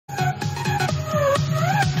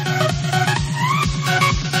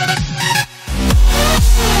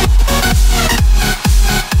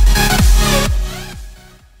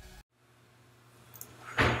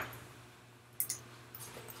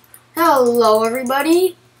Hello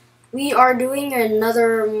everybody, we are doing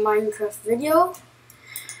another Minecraft video,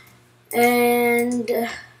 and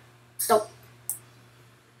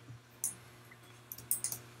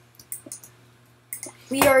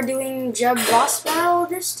we are doing Jeb boss battle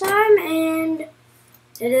this time, and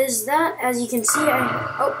it is that, as you can see,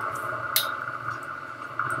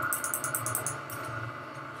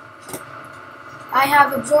 I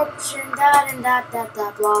have absorption, that, and that, blah,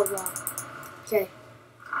 blah. Okay.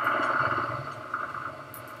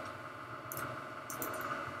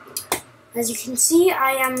 As you can see,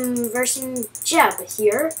 I am versing Jeb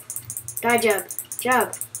here. Die, Jeb.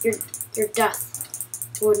 Jeb, your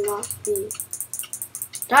death would not be.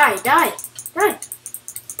 Die.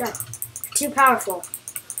 You're too powerful.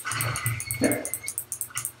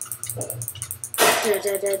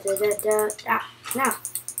 No.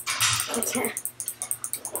 I can't.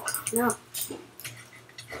 No.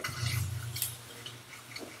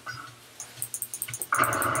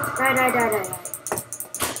 Die.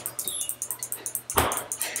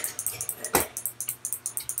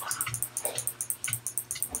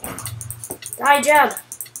 Die, Jeb.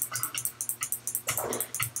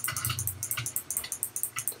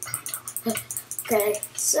 Okay,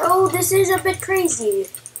 so this is a bit crazy.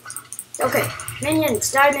 Okay,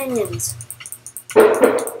 minions, die minions.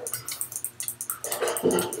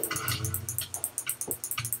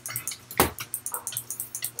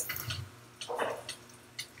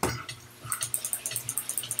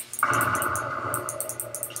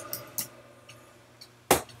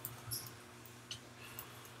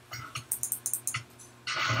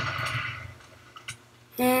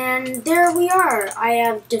 And there we are. I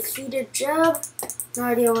have defeated Jeb. No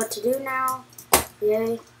idea what to do now.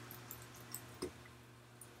 Yay.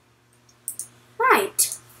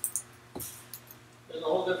 Right.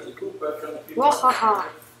 Wahaha.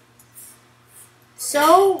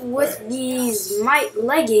 So, with these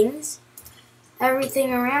leggings,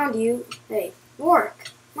 everything around you, hey,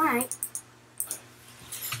 work. Mike.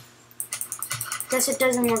 Guess it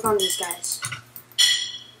doesn't work on these guys.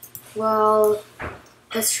 Well,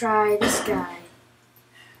 let's try this guy.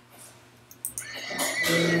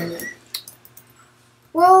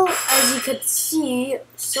 Well, as you could see,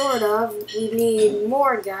 sort of, we need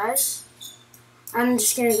more guys. I'm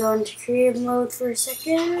just gonna go into creative mode for a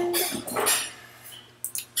second.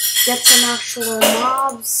 Get some actual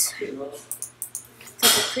mobs.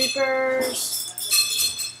 Couple creepers.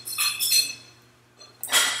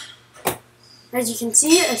 As you can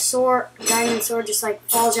see, a sword, diamond sword, just like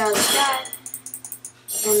falls out of the sky.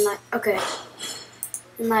 And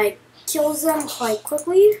like kills them quite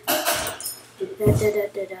quickly.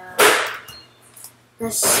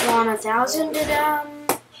 Let's spawn 1,000.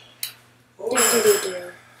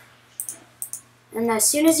 And as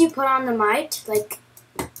soon as you put on the might, like,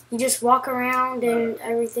 you just walk around and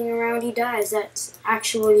everything around you dies. That's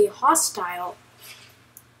actually hostile,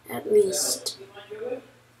 at least.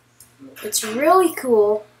 It's really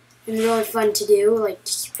cool and really fun to do. Like,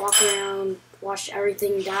 just walk around, watch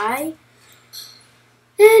everything die.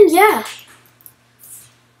 And yeah.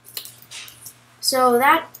 So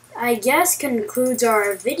that, I guess, concludes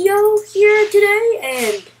our video here today.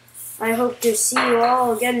 And I hope to see you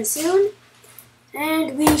all again soon.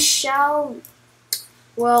 And we shall,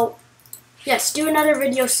 well, yes, do another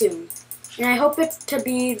video soon. And I hope it to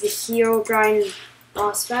be the Hero Grind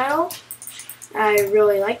boss battle. I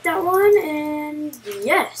really like that one, and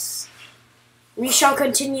yes, we shall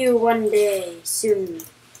continue one day soon.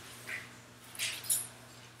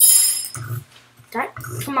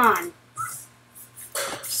 Come on.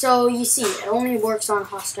 So you see, it only works on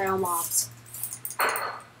hostile mobs.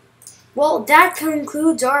 Well, that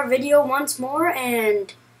concludes our video once more,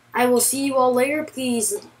 and I will see you all later.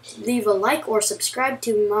 Please leave a like or subscribe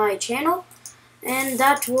to my channel. And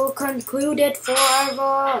that will conclude it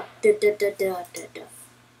forever.